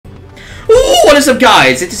What's up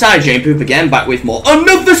guys, it's Jane Poop again, back with more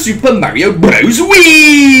another Super Mario Bros.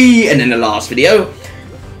 Wii! And in the last video,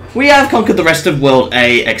 we have conquered the rest of World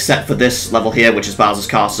A, except for this level here, which is Bowser's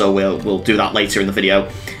Castle. We'll do that later in the video.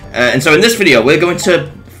 And so in this video, we're going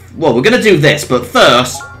to do this, but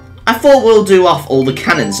first, I thought we'll do off all the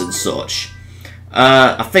cannons and such.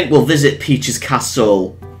 I think we'll visit Peach's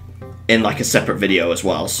Castle in like a separate video as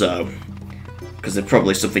well, so... because there's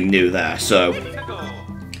probably something new there, so...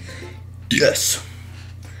 yes.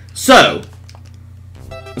 So,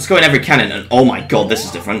 let's go in every cannon, and oh my god, this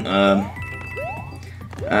is different.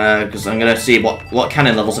 Because I'm gonna see what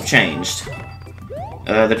cannon levels have changed.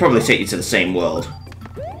 They probably take you to the same world.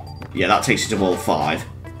 Yeah, that takes you to World 5.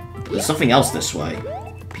 There's something else this way.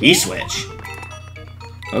 P-switch.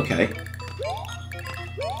 Okay.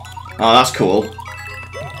 Oh, that's cool.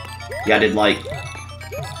 You added, like,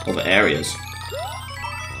 other areas.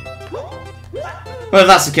 Well, if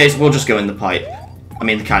that's the case, we'll just go in the pipe. I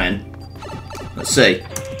mean, the cannon. Let's see.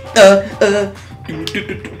 Got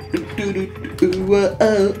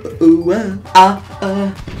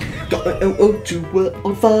to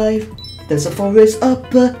World 5. There's a forest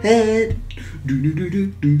up ahead.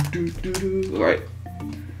 Right.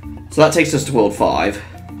 So that takes us to World 5.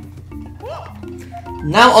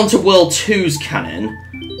 Now onto World 2's cannon,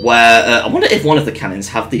 where I wonder if one of the cannons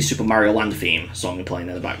have the Super Mario Land theme song playing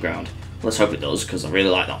in the background. Let's hope it does, because I really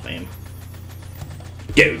like that theme.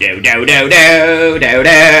 Do do do do do do do do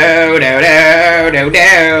do do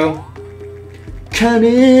do.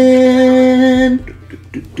 Cannon.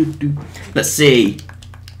 Let's see.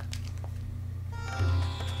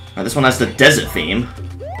 Right, this one has the desert theme.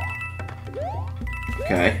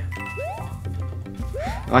 Okay.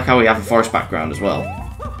 I like how we have a forest background as well.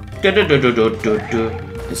 Do do do do do do do.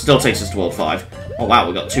 It still takes us to World 5. Oh wow,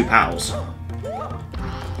 we got 2 pals.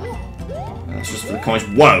 That's just for the coins.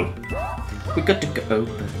 Whoa! We got to go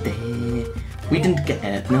over there. We didn't get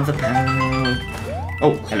another pal.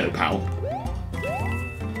 Oh, hello, pal.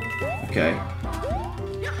 Okay.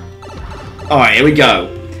 Alright, here we go.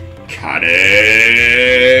 Cannonball!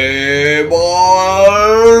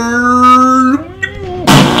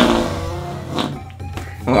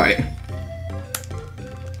 Alright.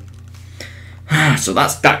 So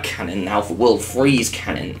that's that cannon now for World 3's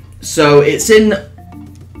cannon. So it's in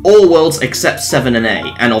all worlds except 7 and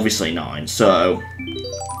 8, and obviously 9, so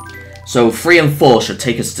 3 and 4 should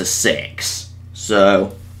take us to 6.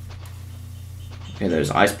 So, okay, those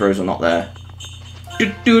ice bros are not there.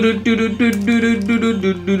 In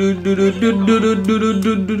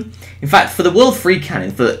fact, for the World 3 cannon,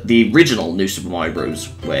 for the original New Super Mario Bros.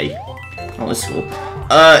 Way, oh, this is cool.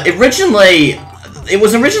 It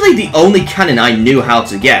was originally the only cannon I knew how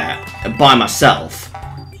to get by myself.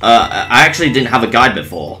 I actually didn't have a guide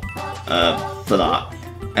before, for that.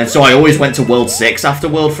 And so I always went to World 6 after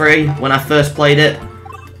World 3 when I first played it.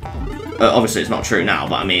 Obviously it's not true now,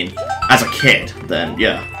 but I mean, as a kid, then,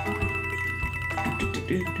 yeah.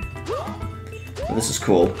 Oh, this is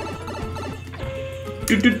cool.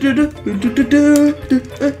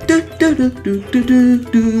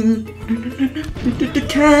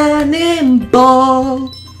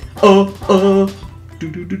 Cannonball! Oh, oh.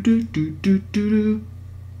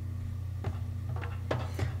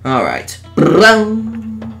 Alright.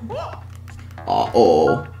 Brown.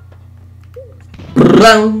 Uh-oh.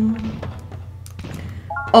 Brown.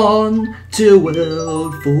 On to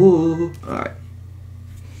World 4. Alright.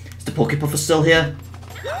 Is the Poképuffer still here?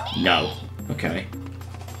 No. Okay.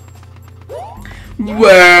 Whoa!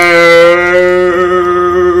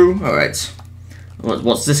 Alright.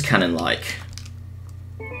 What's this cannon like?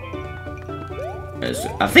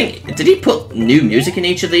 I think, did he put new music in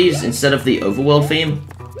each of these instead of the overworld theme?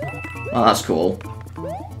 Oh, that's cool.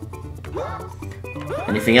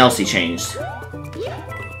 Anything else he changed? We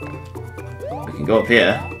can go up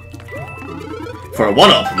here. For a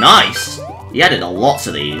 1-up, nice! He added a lot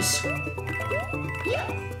to these.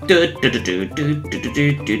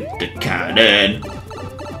 Cannon!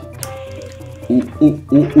 Ooh, ooh,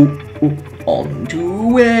 ooh, ooh, ooh. On to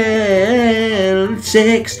World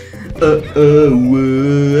 6!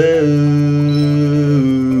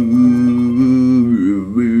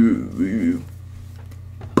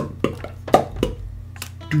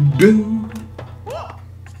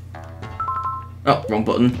 Oh, wrong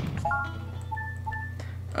button.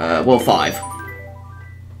 World 5.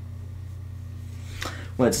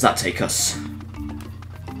 Where does that take us?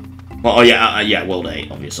 Well, oh yeah, yeah, World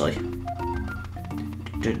 8, obviously.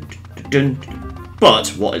 But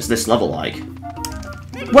what is this level like?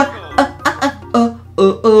 What?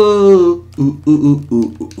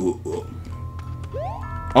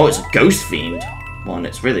 Oh, it's a ghost-themed one.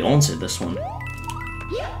 It's really haunted, this one.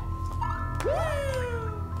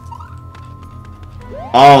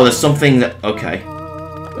 Oh, there's something that... Okay.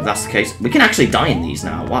 If that's the case. We can actually die in these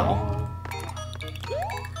now. Wow.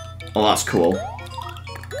 Oh, that's cool.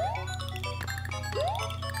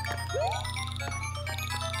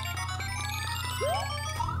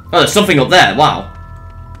 Oh, there's something up there. Wow.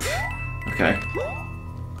 Okay.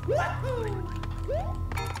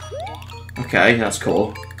 Okay, that's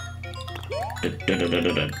cool. It's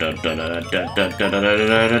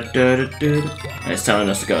telling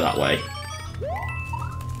us to go that way.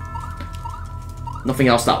 Nothing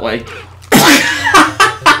else that way.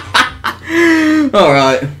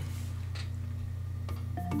 Alright.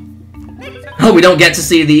 Oh, we don't get to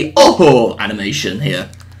see the oh animation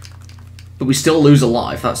here. But we still lose a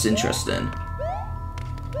life. That's interesting.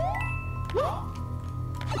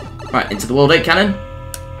 Right, into the World 8 cannon.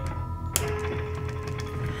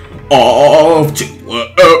 Off to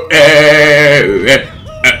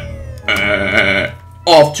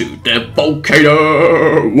off to the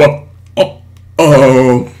volcano.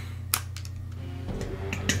 Oh.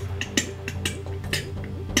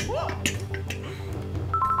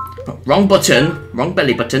 Wrong button. Wrong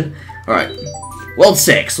belly button. Alright. World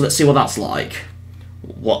 6. Let's see what that's like.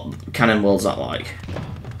 What cannon world's that like?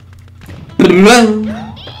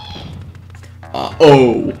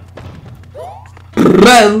 Oh.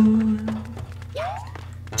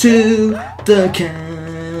 To the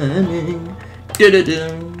cannon.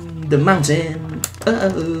 The mountain.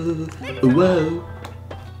 Oh. Whoa.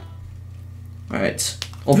 Alright.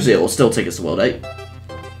 Obviously, it will still take us to World 8.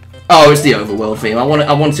 Oh, it's the Overworld theme. I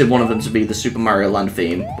wanted one of them to be the Super Mario Land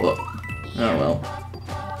theme, but oh well.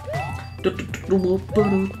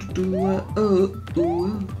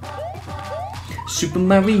 Super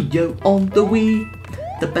Mario on the Wii,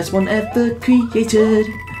 the best one ever created.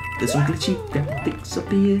 There's some glitchy graphics up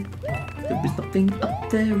here. There is nothing up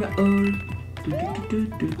there at all.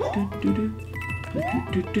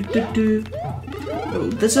 Oh,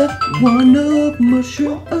 there's a one-up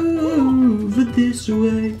mushroom over this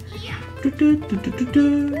way. We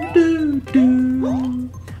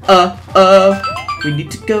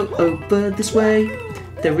need to go over this way.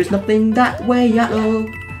 There is nothing that way at all.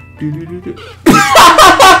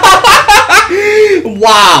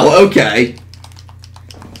 Wow, okay.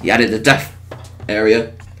 He added the death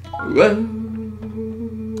area. Whoa.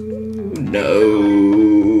 No.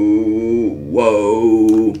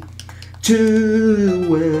 Whoa. To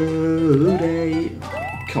World 8.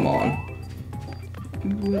 Come on.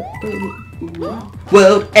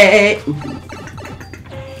 World 8.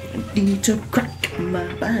 I need to crack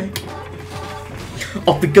my back.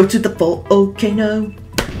 Off we go to the volcano,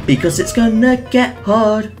 because it's gonna get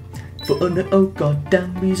hard for no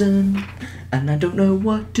goddamn reason, and I don't know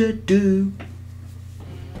what to do.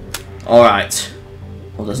 Alright.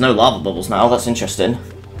 Well, there's no lava bubbles now, that's interesting.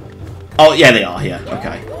 Oh, yeah, they are here.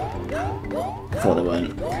 Okay. Before they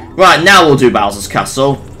weren't. Right, now we'll do Bowser's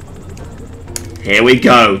Castle. Here we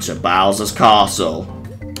go to Bowser's Castle.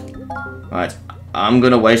 Right, I'm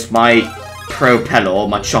gonna waste my propeller,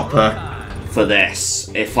 my chopper, for this.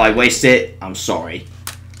 If I waste it, I'm sorry.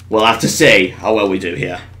 We'll have to see how well we do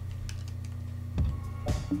here.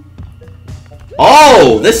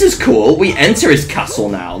 Oh, this is cool. We enter his castle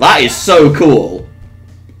now. That is so cool.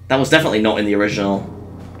 That was definitely not in the original.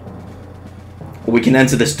 We can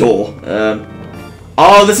enter this door.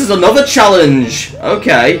 Oh, this is another challenge.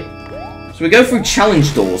 Okay. So we go through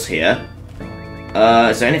challenge doors here.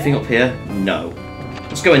 Is there anything up here? No.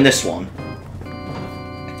 Let's go in this one.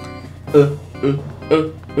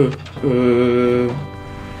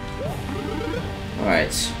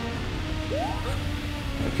 Alright.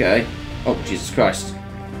 Okay. Oh, Jesus Christ.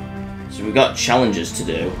 So we've got challenges to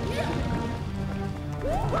do.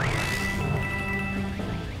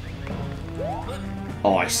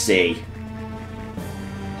 Oh, I see.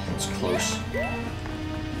 Oh, that's close.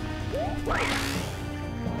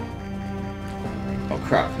 Oh,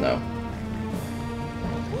 crap, no.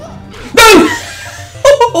 No!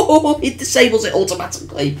 It disables it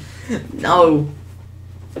automatically. No.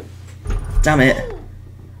 Damn it.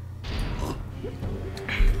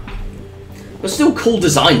 But still cool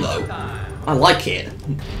design though. I like it.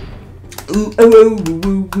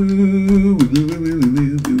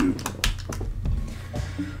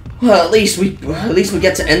 Well, at least we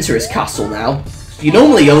get to enter his castle now. You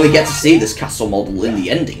normally only get to see this castle model in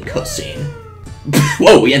the ending cutscene.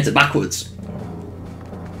 Whoa, we entered backwards.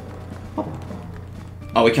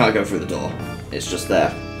 Oh, we can't go through the door. It's just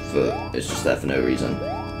there for no reason.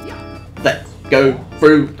 Let's go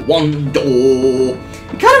through one door.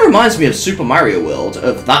 It kind of reminds me of Super Mario World,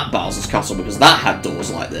 of that Bowser's Castle, because that had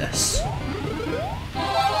doors like this.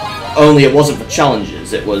 Only it wasn't for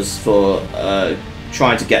challenges, it was for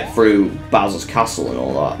trying to get through Bowser's castle and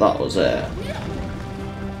all that. That was it.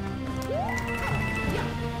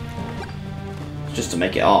 Just to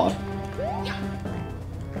make it hard.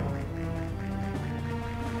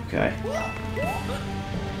 Okay.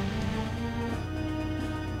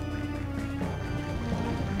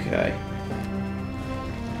 Okay.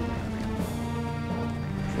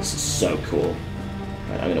 This is so cool.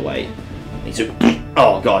 Right, I'm gonna wait. Need to.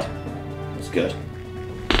 Oh god. That's good.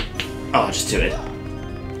 Oh, just do it.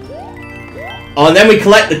 Oh, and then we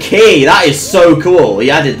collect the key. That is so cool. He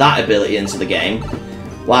added that ability into the game.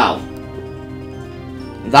 Wow.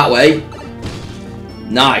 That way.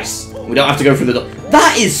 Nice. We don't have to go through the door.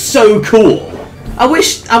 That is so cool. I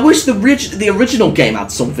wish the original game had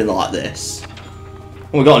something like this.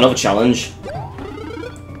 Oh, we got another challenge.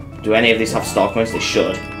 Do any of these have star coins? They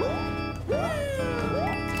should.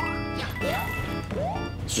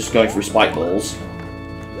 It's just going through spike balls.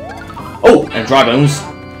 Oh, and dry bones.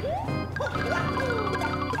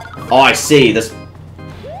 Oh, I see. There's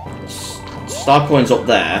star coins up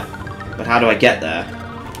there, but how do I get there?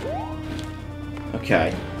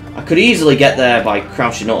 Okay, I could easily get there by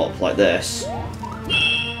crouching up like this.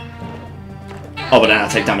 Oh, but then I'll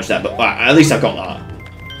take damage there. But at least I've got that.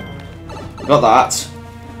 Got that.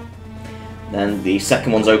 Then the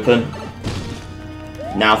second one's open.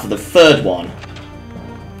 Now for the third one.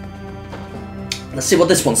 Let's see what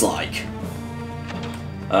this one's like.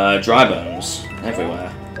 Dry bones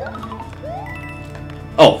everywhere.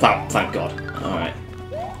 Oh, thank God. Alright.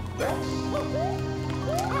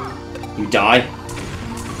 You die?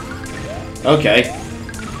 Okay.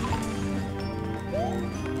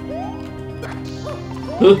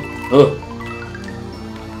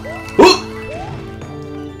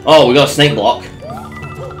 Oh, we got a snake block.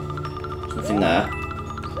 There's nothing there.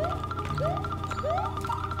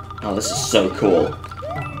 Oh, this is so cool.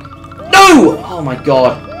 No! Oh my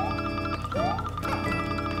god.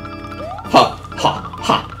 Ha, ha,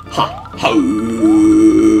 ha, ha, ho.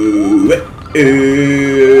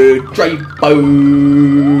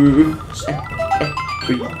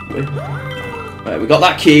 Right, we got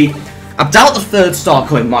that key. I doubt the third star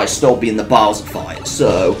coin might still be in the Bowser fight,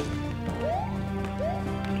 so...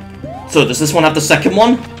 So, does this one have the second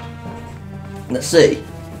one? Let's see.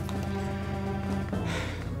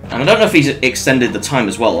 And I don't know if he's extended the time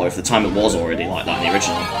as well, or if the timer was already like that in the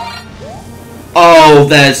original. Oh,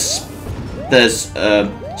 there's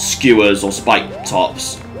skewers or spike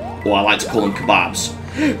tops, or I like to call them kebabs.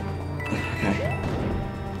 Okay.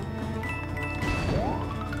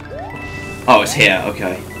 Oh, it's here.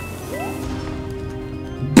 Okay.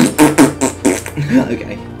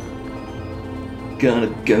 Okay. Gonna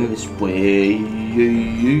go this way.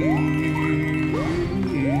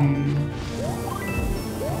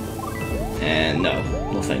 And no,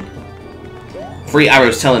 nothing. 3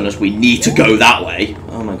 arrows telling us we need to go that way.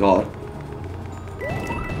 Oh my god.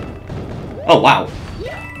 Oh wow.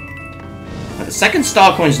 Now, the second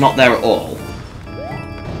star coin's not there at all.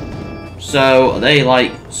 So, are they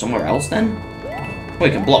like somewhere else then? Oh, we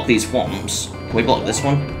can block these swamps. Can we block this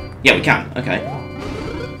one? Yeah, we can. Okay.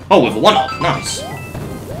 Oh, with a 1-up. Nice.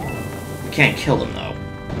 We can't kill them though.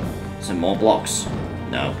 Is there more blocks?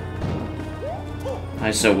 No.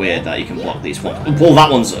 It's so weird that you can block these ones. Well, that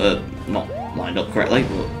one's not lined up correctly,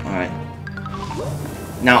 but alright.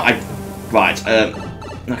 Now, right,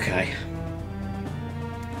 okay.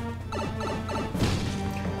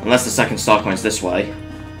 Unless the second star coin's this way.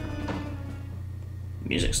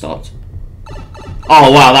 Music stopped.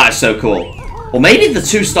 Oh, wow, that is so cool. Or maybe the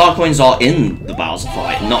 2 star coins are in the Bowser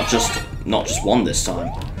fight, not just one this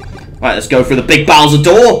time. Right, let's go through the big Bowser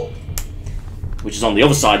door, which is on the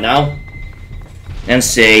other side now. And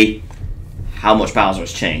see how much Bowser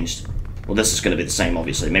has changed. Well, this is going to be the same,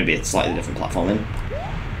 obviously. Maybe it's slightly different platforming.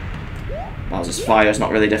 Bowser's fire is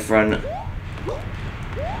not really different.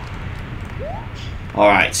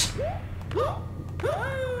 Alright.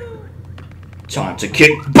 Time to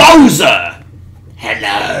kick Bowser!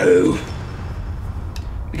 Hello!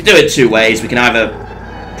 We can do it 2 ways. We can either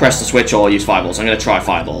press the switch or use fireballs. I'm going to try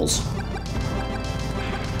fireballs.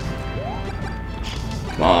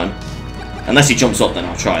 Come on. Unless he jumps up, then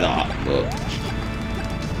I'll try that, but...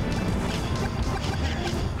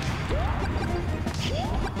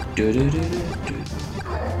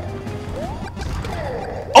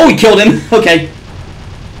 Oh, he killed him! Okay.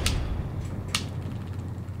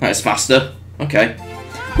 That's faster. Okay.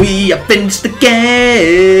 We have finished the game!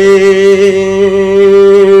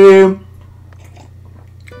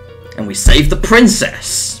 And we saved the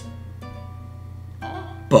princess.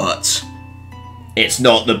 But... it's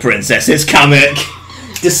not the princess, it's Kamek!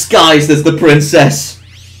 disguised as the princess.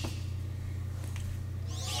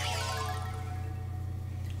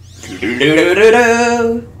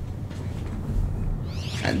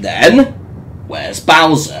 And then, where's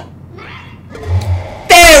Bowser?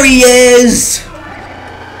 There he is!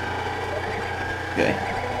 Okay.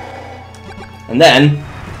 And then,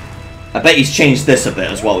 I bet he's changed this a bit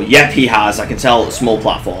as well. Yep, he has. I can tell a small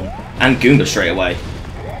platform. And Goomba straight away.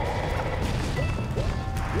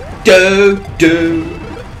 Do.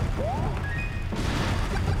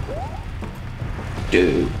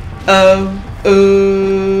 Oh.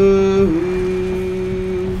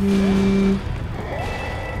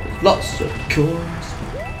 Lots of coins.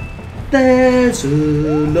 There's a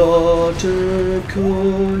lot of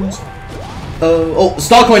coins. Oh, the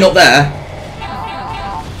star coin up there.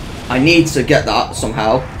 I need to get that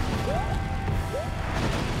somehow.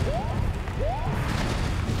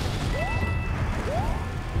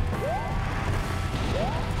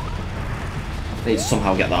 I need to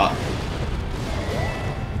somehow get that.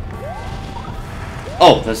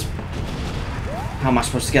 Oh, there's... How am I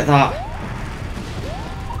supposed to get that?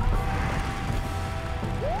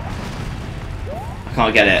 I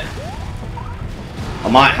can't get it. I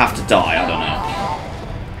might have to die, I don't know.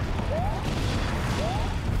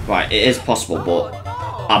 Right, it is possible, but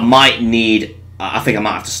I might need... I think I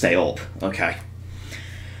might have to stay up. Okay.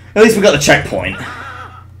 At least we got the checkpoint.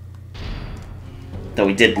 Though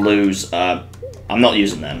we did lose... I'm not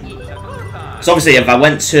using them. Because obviously if I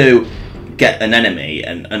went to get an enemy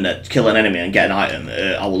and kill an enemy and get an item,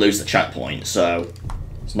 I will lose the checkpoint, so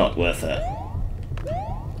it's not worth it.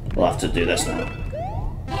 We'll have to do this now.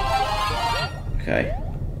 Okay.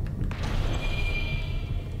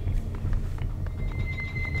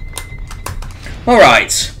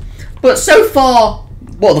 Alright. But so far,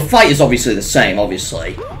 well, the fight is obviously the same,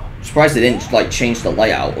 obviously. I'm surprised they didn't, like, change the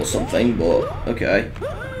layout or something, but okay.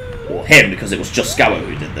 Or him, because it was just Skawo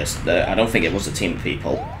who did this. I don't think it was a team of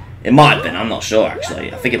people. It might have been, I'm not sure,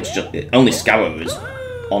 actually. I think it was just... Only Skawo was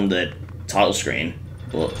on the title screen,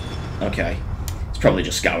 but okay. It's probably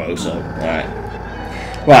just Skawo, so, alright.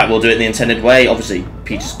 Right, we'll do it the intended way. Obviously,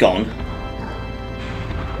 Peach is gone.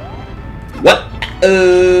 What?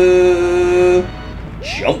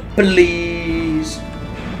 Jump, please.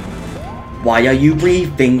 Why are you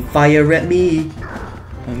breathing fire at me?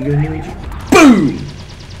 I'm gonna need you. Boom!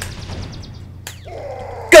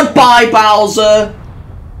 Goodbye, Bowser!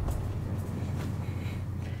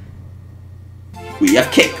 We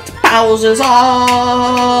have kicked Bowser's ass!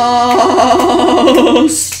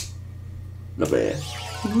 Lovely.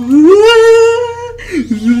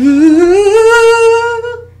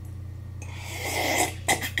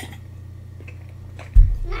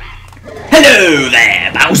 Hello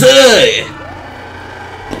there, Bowser!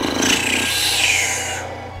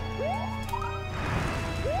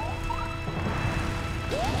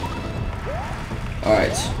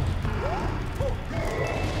 Alright.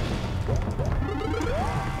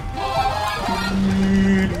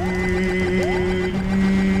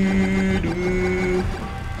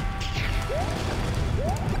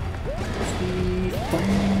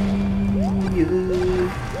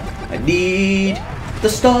 I need the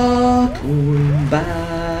star coin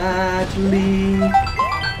badly.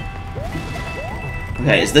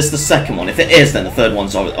 Okay, is this the second one? If it is, then the third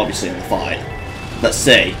one's obviously in the fight. Let's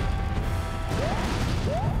see.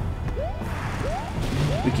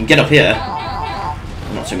 We can get up here.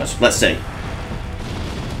 Not too much. Let's see.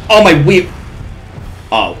 Oh, my weird...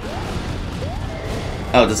 Oh.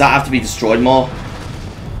 Oh, does that have to be destroyed more?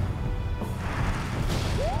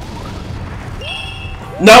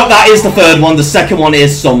 No, that is the third one. The second one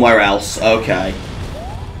is somewhere else. Okay.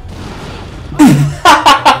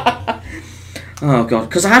 Oh, God.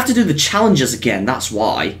 Because I have to do the challenges again. That's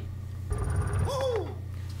why.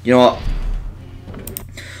 You know what?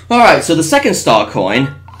 Alright, so the second star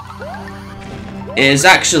coin is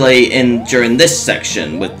actually during this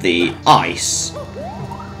section with the ice.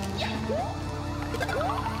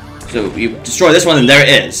 So you destroy this one and there it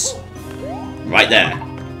is. Right there.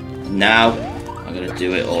 Now, I'm gonna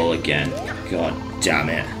do it all again. God damn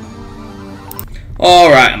it.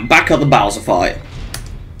 Alright, I'm back at the Bowser fight.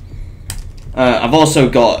 I've also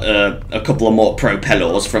got a couple of more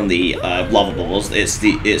propellers from the lava bubbles.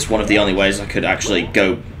 It's one of the only ways I could actually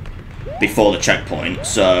go before the checkpoint,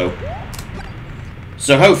 so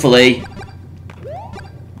hopefully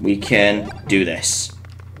we can do this.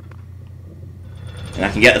 And I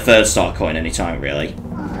can get the third star coin anytime, really.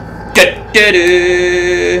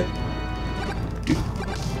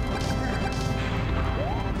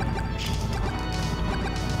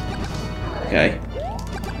 Okay.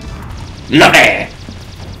 Lovely!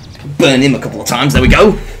 burn him a couple of times. There we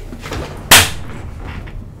go.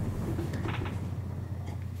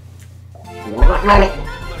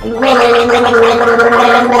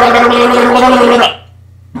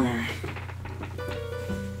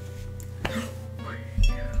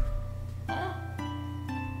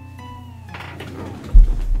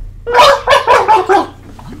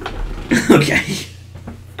 Okay.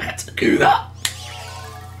 I had to do that.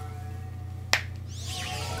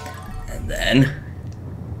 And then...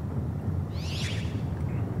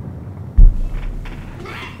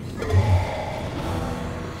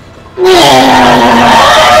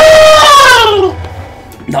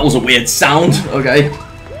 That was a weird sound, okay.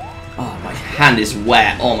 Oh, my hand is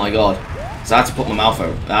wet, oh my god. So I had to put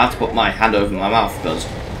my hand over my mouth because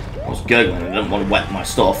I was gurgling and I didn't want to wet my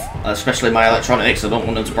stuff, especially my electronics. I don't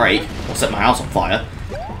want them to break or set my house on fire.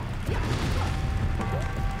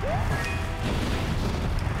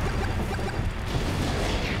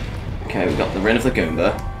 Okay, we've got the Rin of the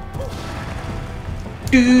Goomba.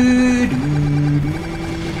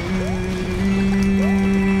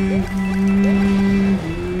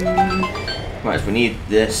 Right, so we need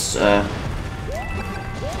this,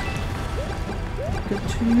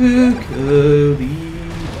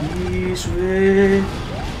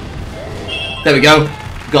 There we go.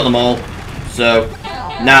 Got them all. So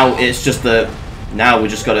now it's just now we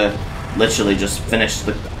just gotta literally just finish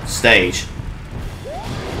the stage.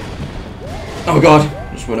 Oh god,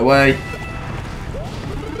 just went away.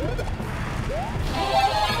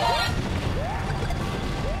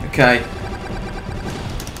 Okay.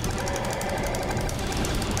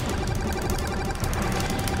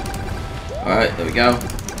 Alright, there we go.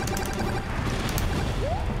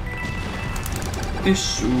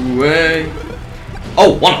 This way.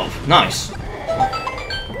 Oh, one of. Nice.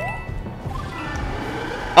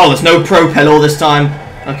 Oh, there's no propeller this time.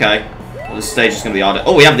 Okay. Well, this stage is going to be harder.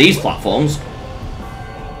 Oh, we have these platforms.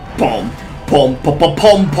 Pom, pom, pom, pom,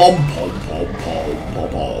 pom, pom, pom, pom, pom,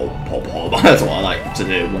 pom, pom, pom. That's what I like to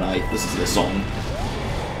do when I listen to this song.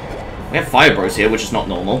 We have Fire Bros here, which is not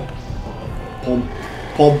normal. Pom,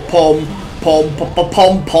 pom, pom, pom, pom, pom,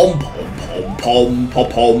 pom, pom, pom, pom, pom,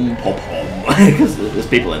 pom, pom, pom. Because there's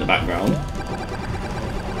people in the background.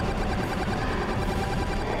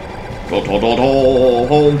 Pom, pom, pom,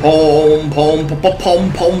 pom, pom,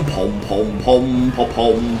 pom, pom, pom, pom, pom,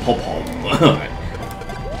 pom, pom, pom. Alright.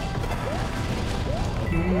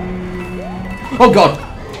 Oh god!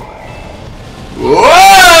 Whoa!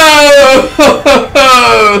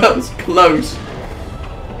 That was close.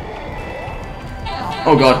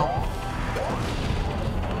 Oh god.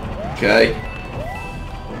 Okay.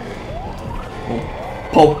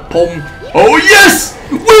 Pom, pom. Oh yes!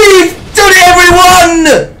 We've done it,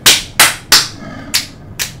 everyone!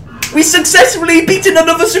 We successfully beaten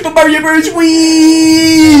another Super Mario Bros.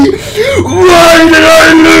 Wii! Why did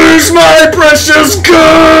I lose my precious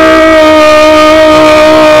gold?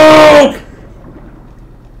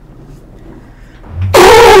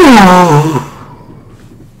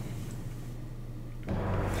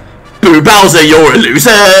 Boo Bowser, you're a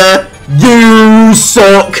loser! You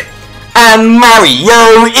suck! And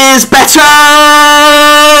Mario is better!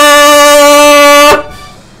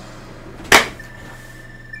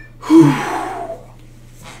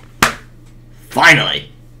 Finally!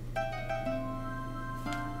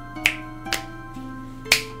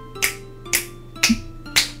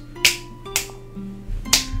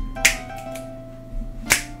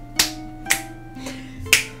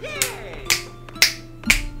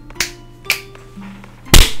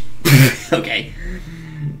 Okay.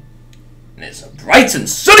 It's a bright and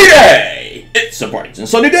sunny day! It's a bright and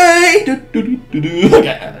sunny day!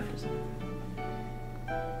 Okay.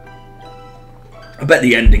 I bet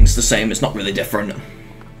the ending's the same, it's not really different.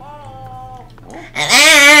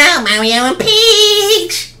 Hello, Mario and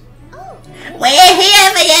Peach! We're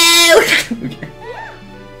here for you! Okay.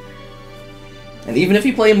 And even if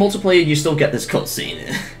you play in multiplayer, you still get this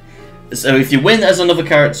cutscene. So if you win as another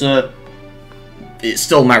character, it's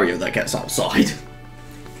still Mario that gets outside.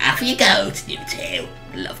 Off you go to you two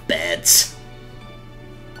lovebirds.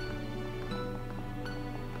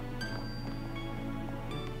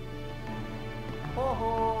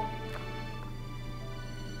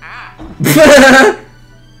 You're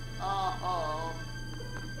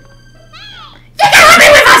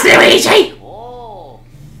coming with us, Luigi!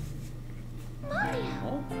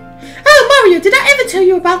 Mario. Oh, Mario, did I ever tell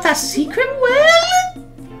you about that secret world?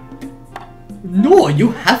 No,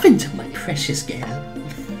 you haven't, my precious girl.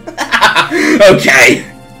 Okay.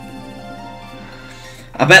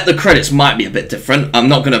 I bet the credits might be a bit different. I'm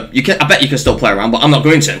not gonna. I bet you can still play around, but I'm not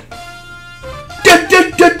going to.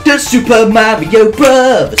 Super Mario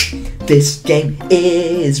Bros. This game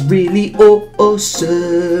is really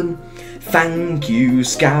awesome. Thank you,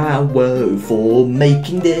 Skawo, for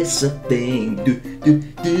making this a thing.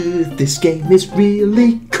 This game is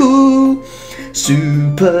really cool.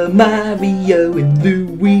 Super Mario and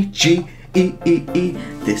Luigi.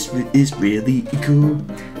 This is really cool.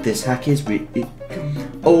 This hack is really cool.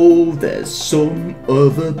 Oh, there's some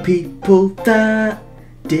other people that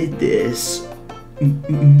did this.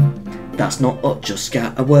 That's not just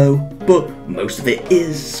Skawo, but most of it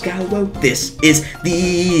is Skawo. This is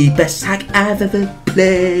the best hack I've ever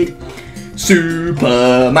played.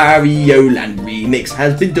 Super Mario Land Remix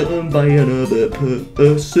has been done by another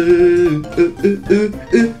person.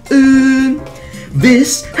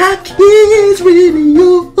 This hack is really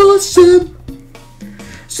awesome.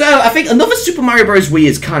 So I think another Super Mario Bros. Wii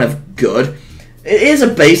is kind of good. It is a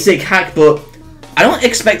basic hack, but I don't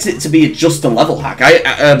expect it to be just a level hack.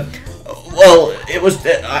 Well, it was.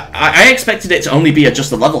 I expected it to only be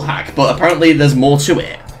just a level hack, but apparently there's more to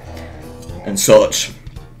it. And such.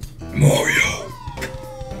 Mario.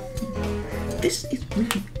 This is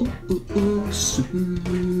really awesome.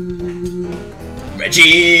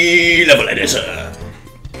 Reggie, level editor.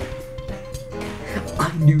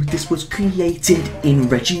 I knew this was created in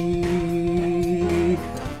Reggie.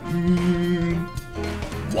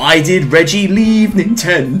 Why did Reggie leave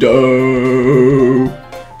Nintendo?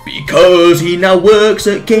 Because he now works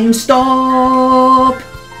at GameStop.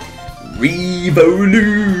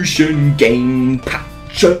 Revolution Game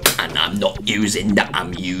Patcher. And I'm not using that, I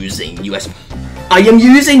am using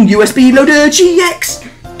USB Loader GX.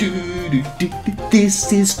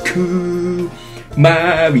 This is cool.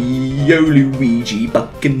 Mario, Luigi,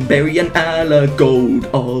 Buckenberry and Alagold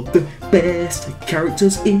are the best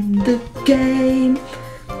characters in the game.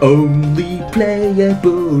 Only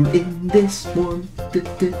playable in this one.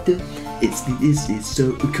 This is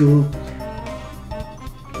so cool.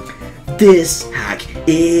 This hack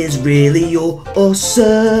is really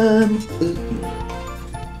awesome.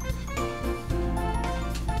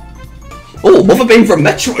 Oh, Mother Bean from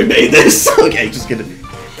Metroid made this. Okay, just kidding.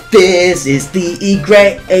 This is the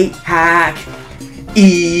great hack.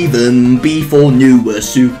 Even before newer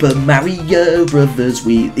Super Mario Brothers,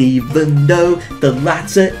 even though the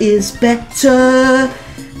latter is better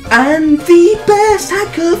and the best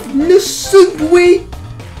hack of NSMBW.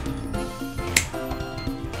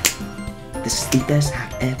 This is the best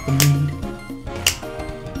hack ever made.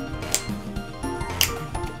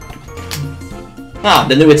 Ah,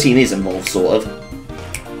 the newer teenies involved, sort of.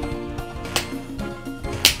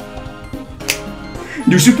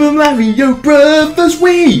 New Super Mario Brothers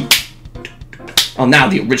Wii! Oh, now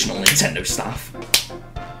the original Nintendo stuff.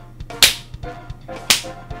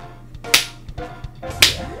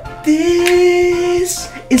 This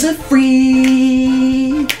is a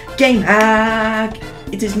free game hack.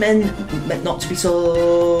 It is meant not to be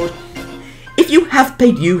sold. If you have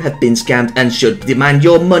paid, you have been scammed and should demand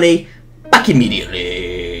your money back immediately.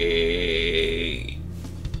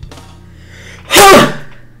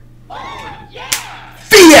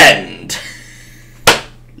 The end!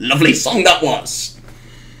 Lovely song that was.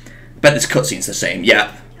 Bet this cutscene's the same,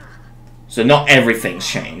 yeah. So not everything's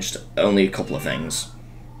changed, only a couple of things.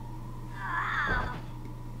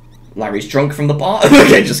 Larry's drunk from the bar?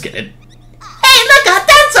 Okay, just kidding. Hey, look, our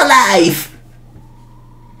dad's alive!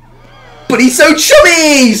 But he's so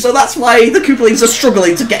chubby! So that's why the Koopalings are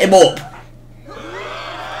struggling to get him up.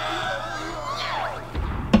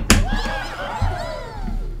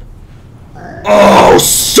 Oh,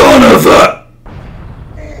 son of a...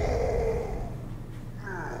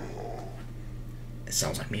 It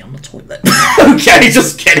sounds like me on the toilet. Okay,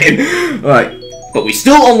 just kidding. Right, but we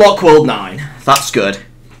still unlock World 9. That's good,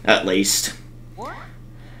 at least.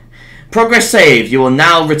 Progress saved. You will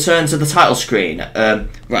now return to the title screen. Right,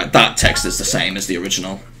 that text is the same as the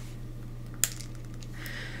original.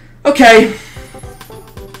 Okay.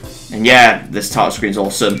 And yeah, this title screen's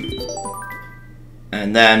awesome.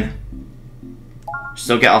 And then...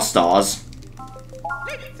 still get our stars.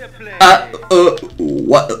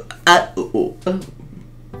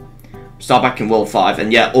 Start back in World 5.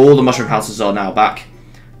 And yeah, all the mushroom houses are now back.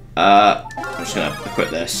 I'm just going to equip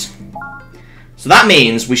this. So that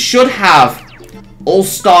means we should have all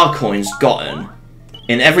star coins gotten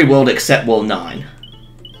in every world except World 9.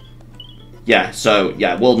 Yeah, so,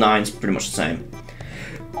 yeah, World 9's pretty much the same.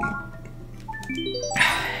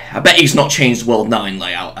 I bet he's not changed World 9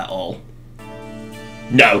 layout at all.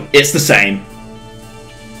 No, it's the same.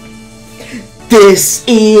 This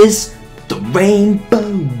is the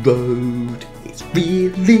Rainbow Road. It's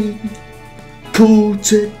really cool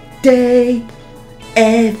today.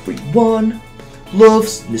 Everyone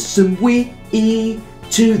loves NSMBW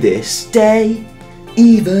to this day,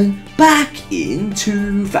 even back in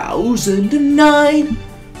 2009.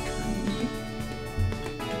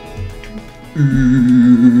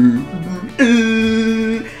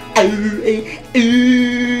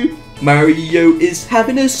 Mario is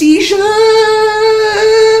having a seizure.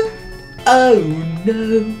 Oh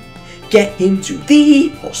no. Get him to the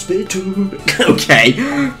hospital. Okay.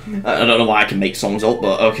 I don't know why I can make songs up,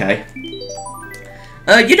 but okay.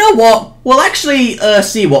 You know what? We'll actually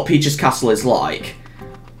see what Peach's Castle is like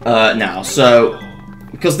now. So,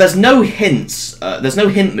 because there's no hints, there's no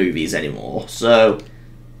hint movies anymore. So,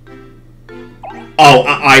 oh,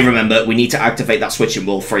 I remember. We need to activate that switch in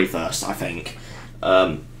World 3 first, I think.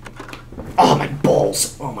 Oh my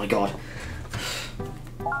balls! Oh my god.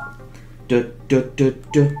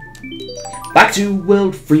 Back to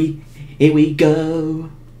World 3. Here we go.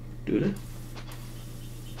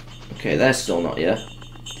 Okay, they're still not here.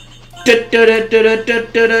 Right,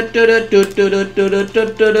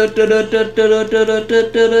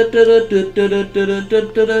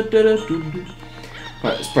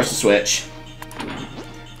 let's press the switch.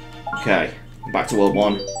 Okay, back to World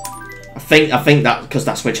 1. I think that because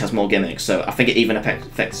that switch has more gimmicks, so I think it even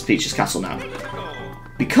affects Peach's Castle now.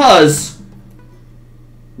 Because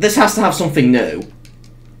this has to have something new.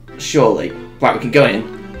 Surely. Right, we can go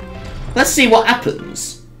in. Let's see what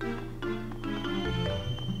happens.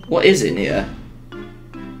 What is in here?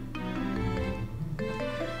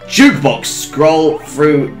 Jukebox. Scroll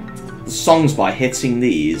through the songs by hitting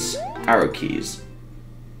these arrow keys.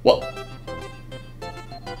 What?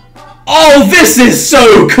 Oh, this is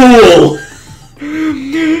so cool!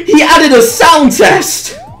 He added a sound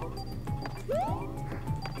test!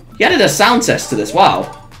 He added a sound test to this,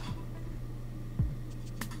 wow.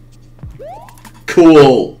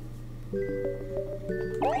 Cool.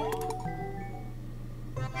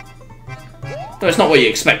 No, it's not what you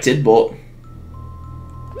expected, but...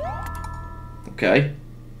 Okay.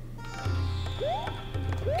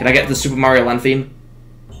 Can I get the Super Mario Land theme?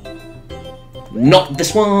 Not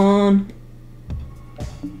this one!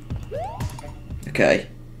 Okay.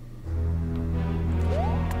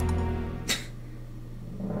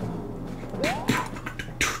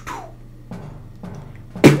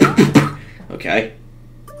 Okay.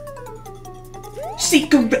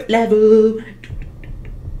 Secret level!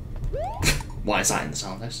 Why is that in the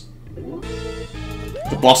sound list?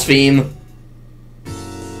 The boss theme.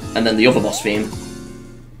 And then the other boss theme.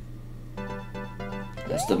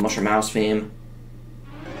 That's the Mushroom House theme.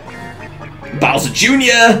 Bowser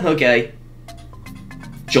Jr. Okay.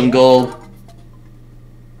 Jungle.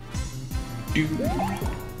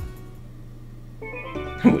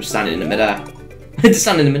 We're standing in the midair. Just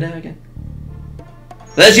standing in the midair again.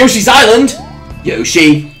 There's Yoshi's Island!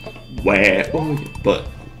 Yoshi! Where are you? But...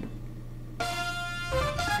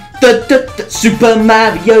 The Super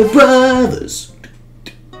Mario Brothers!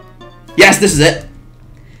 Yes, this is it!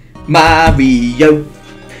 Mario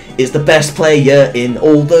is the best player in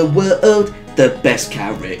all the world, the best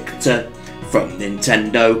character from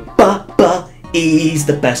Nintendo, but he's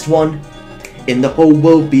the best one in the whole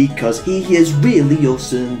world because he is really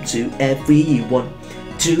awesome to everyone,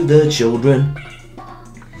 to the children.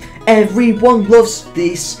 Everyone loves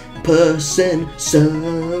this person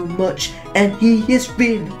so much, and he is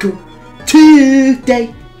really cool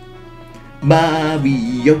today.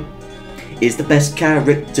 Mario is the best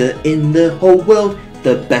character in the whole world,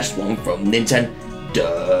 the best one from Nintendo.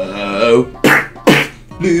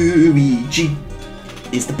 Luigi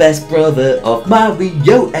is the best brother of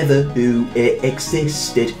Mario ever who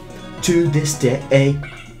existed to this day.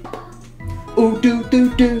 Oh, do.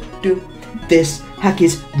 This hack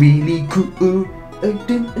is really cool. I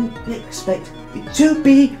didn't expect it to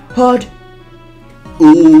be hard.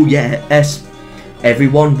 Oh yes,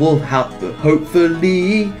 everyone will have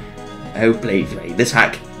hopefully play this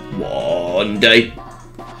hack one day.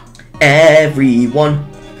 Everyone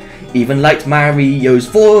even liked Mario's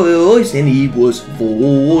voice, and he was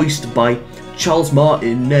voiced by Charles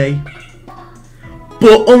Martinet.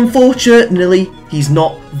 But unfortunately, he's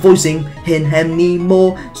not voicing him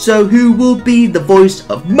anymore. So who will be the voice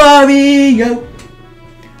of Mario?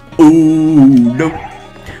 Oh no,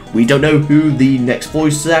 we don't know who the next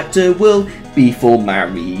voice actor will be for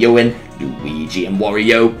Mario and Luigi and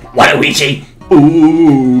Wario. Waluigi!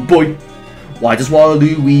 Oh boy. Why does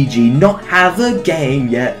Waluigi not have a game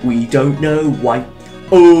yet? We don't know why.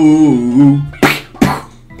 Oh,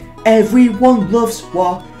 everyone loves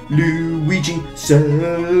Waluigi so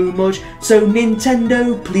much. So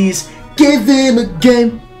Nintendo, please give him a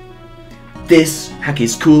game. This hack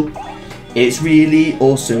is cool. It's really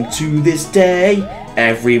awesome to this day.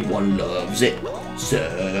 Everyone loves it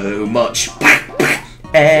so much.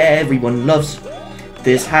 Everyone loves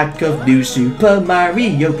this hack of new Super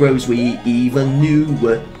Mario Bros. We even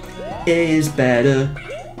newer is better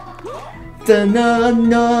than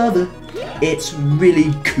another. It's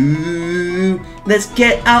really cool. Let's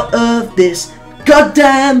get out of this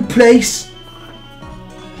goddamn place.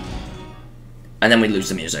 And then we lose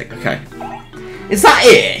the music. Okay. Is that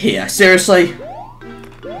it here? Seriously?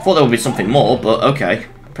 I thought there would be something more, but okay.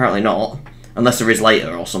 Apparently not. Unless there is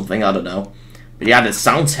later or something, I don't know. But he added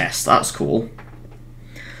sound test, that's cool.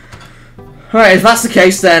 Alright, if that's the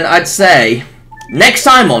case then, I'd say next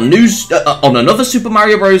time on on another Super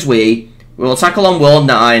Mario Bros. Wii, we'll tackle on World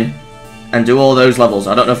 9 and do all those levels.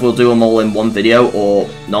 I don't know if we'll do them all in one video or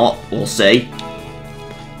not, we'll see.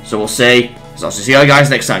 So we'll see. So I'll see you guys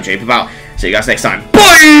next time, JP about. See you guys next time.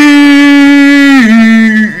 Bye!